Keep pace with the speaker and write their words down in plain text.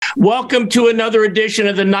Welcome to another edition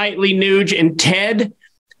of the Nightly Nuge. And Ted,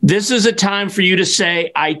 this is a time for you to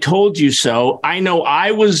say, I told you so. I know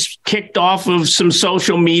I was kicked off of some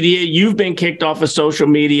social media. You've been kicked off of social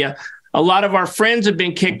media. A lot of our friends have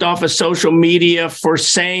been kicked off of social media for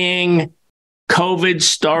saying COVID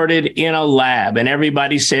started in a lab. And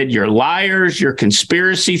everybody said, you're liars, you're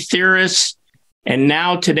conspiracy theorists. And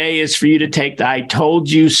now today is for you to take the I told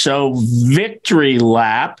you so victory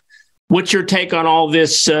lap. What's your take on all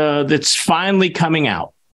this that's finally coming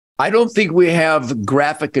out? I don't think we have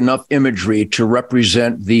graphic enough imagery to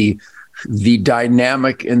represent the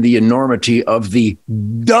dynamic and the enormity of the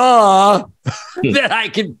duh that I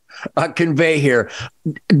can convey here.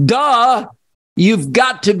 Duh, you've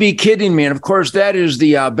got to be kidding me. And of course, that is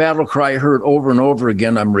the battle cry heard over and over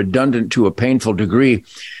again. I'm redundant to a painful degree.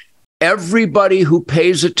 Everybody who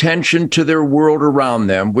pays attention to their world around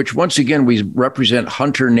them, which once again, we represent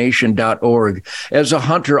hunternation.org. As a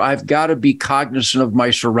hunter, I've got to be cognizant of my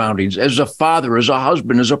surroundings. As a father, as a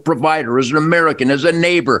husband, as a provider, as an American, as a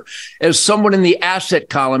neighbor, as someone in the asset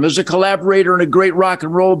column, as a collaborator in a great rock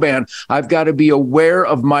and roll band, I've got to be aware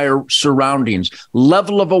of my surroundings.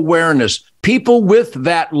 Level of awareness. People with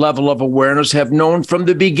that level of awareness have known from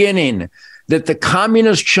the beginning that the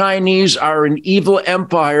communist Chinese are an evil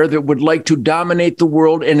empire that would like to dominate the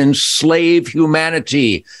world and enslave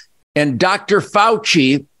humanity. And Dr.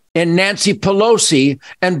 Fauci and Nancy Pelosi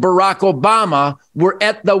and Barack Obama were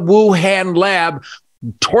at the Wuhan lab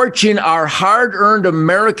torching our hard-earned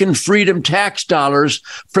American freedom tax dollars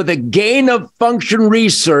for the gain of function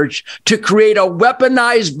research to create a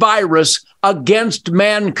weaponized virus against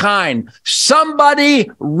mankind.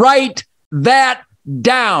 Somebody write that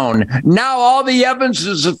down. Now all the evidence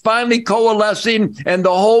is finally coalescing, and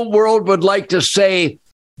the whole world would like to say,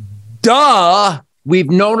 duh,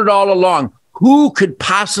 we've known it all along. Who could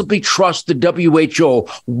possibly trust the WHO?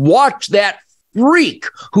 Watch that freak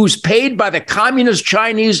who's paid by the communist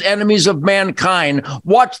Chinese enemies of mankind.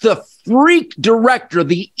 Watch the freak director,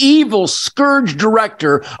 the evil scourge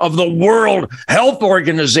director of the World Health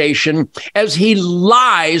Organization, as he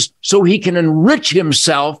lies so he can enrich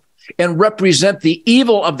himself and represent the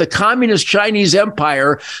evil of the communist Chinese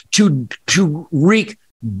empire to wreak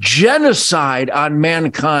genocide on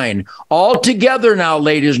mankind. All together now,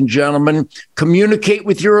 ladies and gentlemen, communicate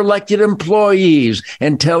with your elected employees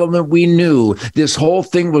and tell them that we knew this whole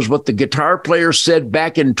thing was what the guitar player said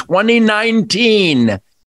back in 2019.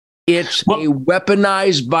 It's a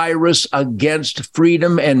weaponized virus against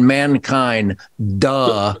freedom and mankind.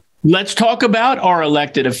 Duh. Let's talk about our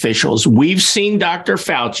elected officials. We've seen Dr.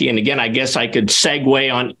 Fauci, and again, I guess I could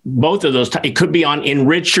segue on both of those. It could be on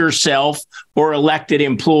enrich yourself or elected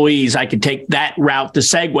employees. I could take that route to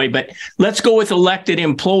segue, but let's go with elected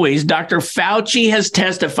employees. Dr. Fauci has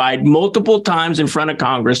testified multiple times in front of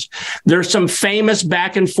Congress. There's some famous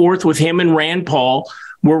back and forth with him and Rand Paul,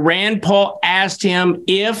 where Rand Paul asked him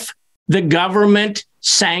if the government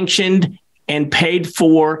sanctioned and paid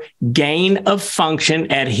for gain of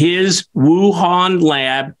function at his Wuhan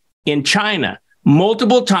lab in China.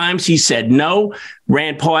 Multiple times he said no.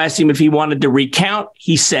 Rand Paul asked him if he wanted to recount.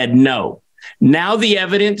 He said no. Now the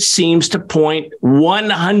evidence seems to point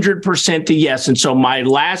 100% to yes. And so my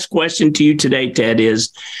last question to you today, Ted,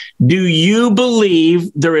 is, do you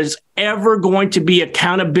believe there is ever going to be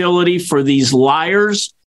accountability for these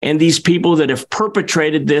liars and these people that have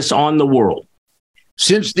perpetrated this on the world?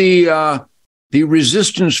 Since the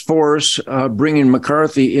resistance force bringing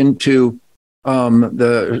McCarthy into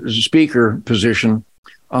the speaker position,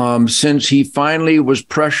 since he finally was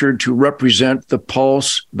pressured to represent the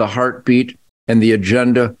pulse, the heartbeat, and the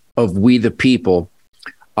agenda of we the people,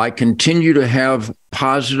 I continue to have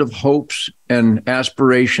positive hopes and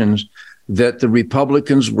aspirations that the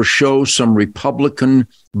Republicans will show some Republican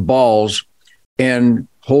balls and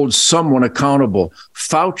hold someone accountable.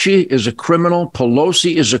 Fauci is a criminal.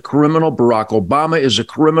 Pelosi is a criminal. Barack Obama is a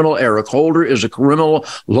criminal. Eric Holder is a criminal.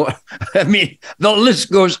 I mean, the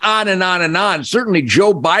list goes on and on and on. Certainly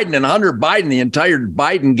Joe Biden and Hunter Biden, the entire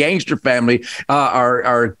Biden gangster family,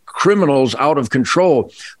 are criminals out of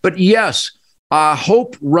control. But yes,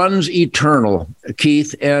 hope runs eternal,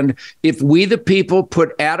 Keith. And if we, the people,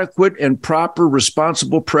 put adequate and proper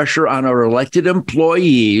responsible pressure on our elected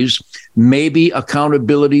employees, maybe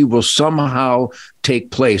accountability will somehow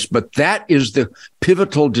take place. But that is the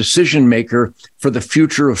pivotal decision maker for the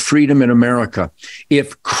future of freedom in America.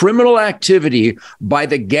 If criminal activity by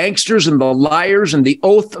the gangsters and the liars and the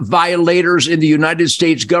oath violators in the United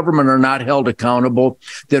States government are not held accountable,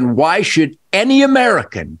 then why should any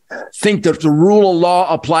American think that the rule of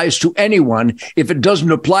law applies to anyone if it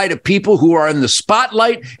doesn't apply to people who are in the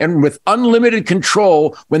spotlight and with unlimited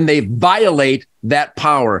control when they violate that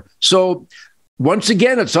power. So once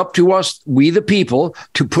again, it's up to us, we the people,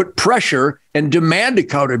 to put pressure and demand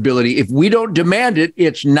accountability. If we don't demand it,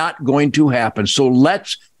 it's not going to happen. So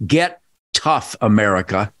let's get tough,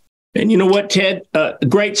 America. And you know what, Ted? A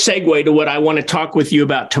great segue to what I want to talk with you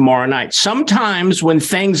about tomorrow night. Sometimes when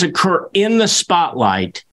things occur in the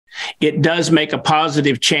spotlight, it does make a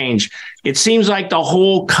positive change. It seems like the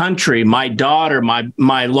whole country, my daughter,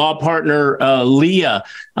 my law partner, Leah,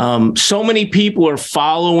 so many people are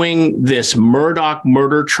following this Murdaugh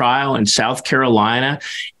murder trial in South Carolina.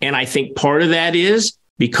 And I think part of that is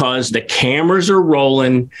because the cameras are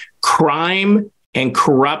rolling, crime and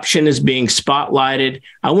corruption is being spotlighted.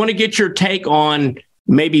 I want to get your take on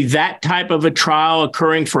maybe that type of a trial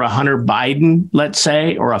occurring for a Hunter Biden, let's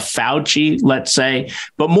say, or a Fauci, let's say.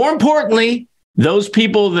 But more importantly, those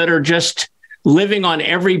people that are just living on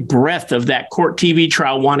every breath of that court TV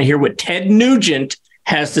trial want to hear what Ted Nugent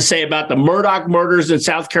has to say about the Murdaugh murders in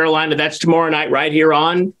South Carolina. That's tomorrow night right here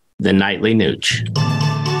on the Nightly Nuge.